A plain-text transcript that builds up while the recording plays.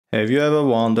Have you ever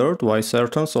wondered why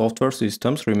certain software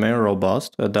systems remain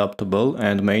robust, adaptable,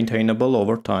 and maintainable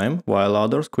over time, while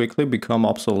others quickly become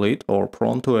obsolete or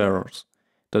prone to errors?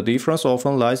 The difference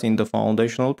often lies in the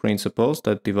foundational principles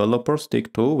that developers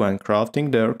stick to when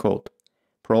crafting their code.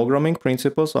 Programming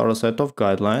principles are a set of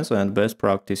guidelines and best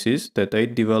practices that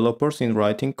aid developers in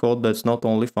writing code that's not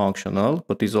only functional,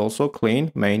 but is also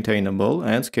clean, maintainable,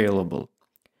 and scalable.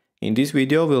 In this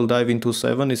video, we'll dive into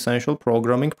 7 essential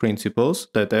programming principles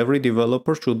that every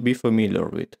developer should be familiar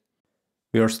with.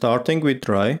 We are starting with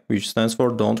DRY, which stands for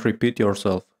Don't Repeat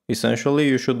Yourself. Essentially,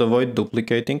 you should avoid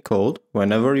duplicating code.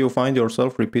 Whenever you find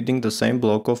yourself repeating the same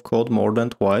block of code more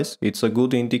than twice, it's a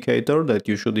good indicator that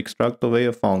you should extract away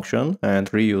a function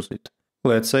and reuse it.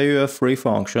 Let's say you have 3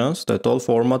 functions that all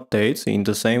format dates in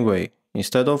the same way.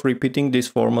 Instead of repeating this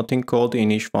formatting code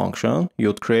in each function,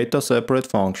 you'd create a separate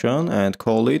function and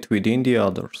call it within the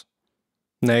others.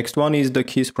 Next one is the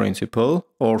KISS principle,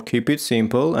 or keep it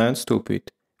simple and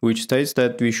stupid, which states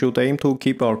that we should aim to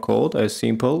keep our code as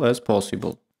simple as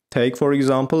possible. Take for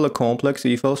example a complex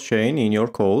if-else chain in your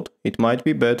code. It might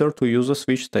be better to use a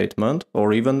switch statement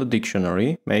or even a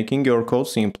dictionary, making your code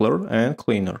simpler and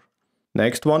cleaner.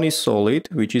 Next one is SOLID,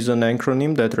 which is an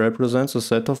acronym that represents a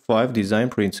set of 5 design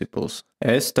principles.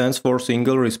 S stands for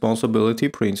Single Responsibility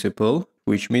Principle,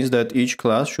 which means that each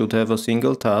class should have a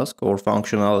single task or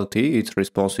functionality it's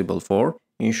responsible for,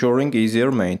 ensuring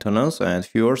easier maintenance and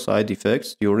fewer side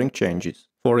effects during changes.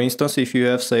 For instance, if you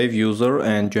have save user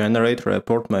and generate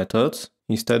report methods,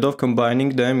 instead of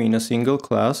combining them in a single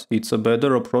class, it's a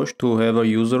better approach to have a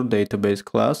user database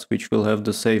class which will have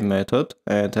the save method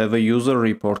and have a user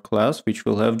report class which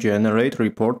will have generate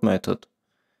report method.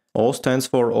 O stands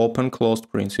for Open Closed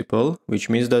Principle, which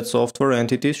means that software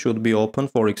entities should be open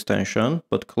for extension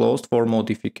but closed for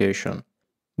modification.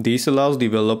 This allows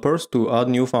developers to add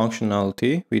new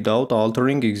functionality without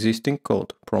altering existing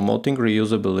code, promoting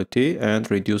reusability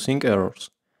and reducing errors.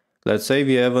 Let's say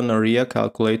we have an area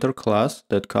calculator class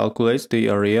that calculates the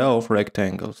area of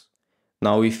rectangles.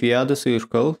 Now if we add a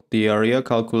circle, the area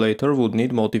calculator would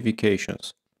need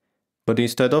modifications. But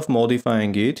instead of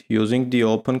modifying it using the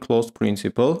open-closed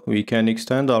principle, we can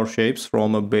extend our shapes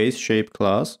from a base shape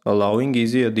class, allowing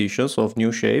easy additions of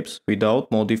new shapes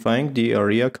without modifying the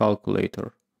area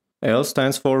calculator. L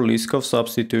stands for Liskov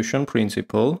substitution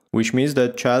principle, which means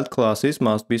that child classes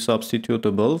must be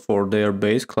substitutable for their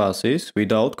base classes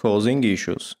without causing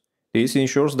issues. This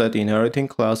ensures that inheriting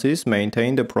classes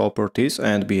maintain the properties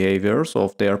and behaviors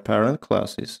of their parent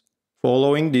classes.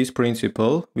 Following this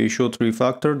principle, we should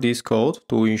refactor this code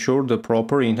to ensure the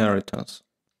proper inheritance.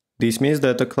 This means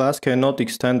that a class cannot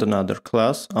extend another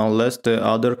class unless the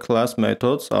other class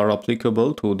methods are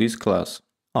applicable to this class.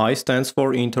 I stands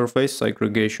for Interface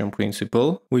Segregation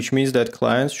Principle, which means that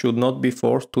clients should not be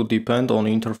forced to depend on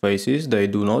interfaces they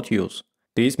do not use.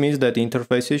 This means that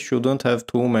interfaces shouldn't have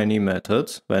too many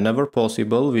methods. Whenever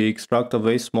possible, we extract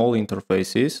away small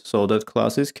interfaces so that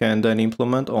classes can then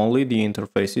implement only the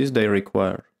interfaces they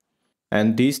require.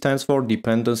 And D stands for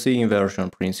Dependency Inversion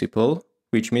Principle,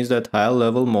 which means that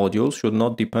high-level modules should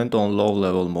not depend on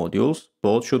low-level modules,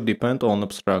 both should depend on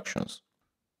abstractions.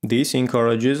 This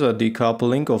encourages a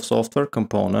decoupling of software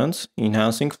components,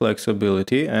 enhancing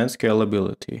flexibility and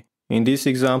scalability. In this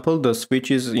example, the switch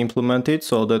is implemented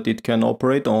so that it can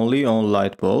operate only on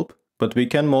light bulb, but we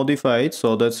can modify it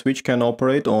so that switch can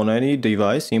operate on any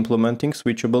device implementing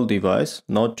switchable device,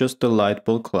 not just the light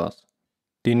bulb class.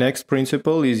 The next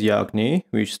principle is YAGNI,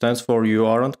 which stands for You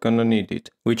Aren't Gonna Need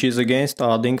It, which is against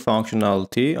adding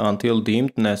functionality until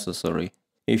deemed necessary.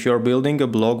 If you're building a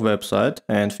blog website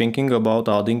and thinking about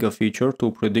adding a feature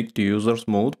to predict the user's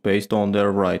mood based on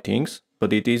their writings,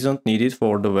 but it isn't needed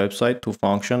for the website to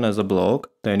function as a blog,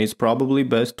 then it's probably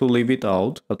best to leave it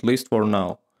out, at least for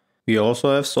now. We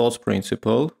also have SoC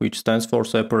Principle, which stands for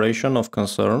Separation of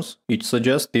Concerns. It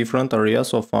suggests different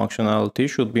areas of functionality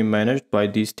should be managed by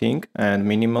distinct and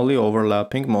minimally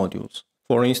overlapping modules.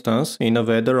 For instance, in a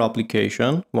weather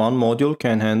application, one module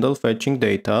can handle fetching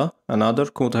data, another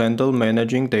could handle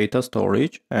managing data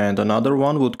storage, and another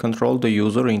one would control the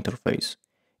user interface.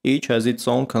 Each has its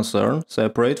own concern,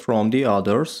 separate from the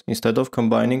others, instead of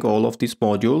combining all of these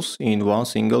modules in one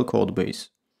single codebase.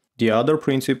 The other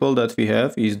principle that we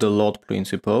have is the LoD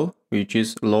Principle, which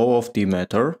is Law of the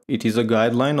Matter. It is a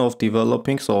guideline of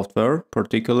developing software,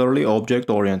 particularly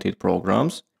object-oriented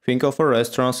programs. Think of a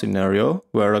restaurant scenario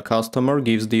where a customer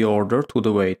gives the order to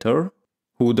the waiter,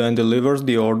 who then delivers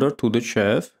the order to the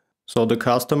chef, so the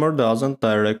customer doesn't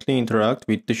directly interact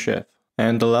with the chef.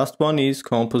 And the last one is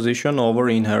composition over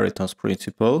inheritance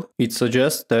principle. It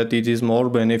suggests that it is more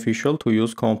beneficial to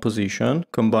use composition,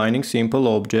 combining simple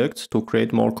objects to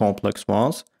create more complex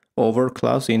ones, over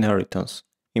class inheritance.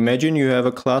 Imagine you have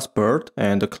a class bird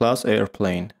and a class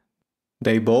airplane.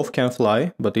 They both can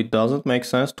fly, but it doesn't make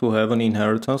sense to have an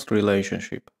inheritance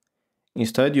relationship.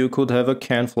 Instead, you could have a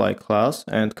can-fly class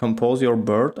and compose your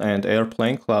bird and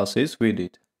airplane classes with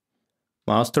it.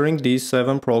 Mastering these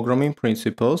 7 programming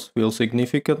principles will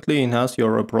significantly enhance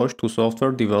your approach to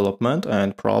software development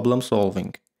and problem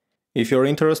solving. If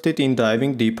you're interested in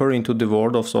diving deeper into the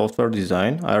world of software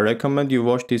design, I recommend you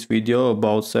watch this video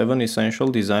about 7 essential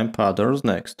design patterns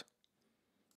next.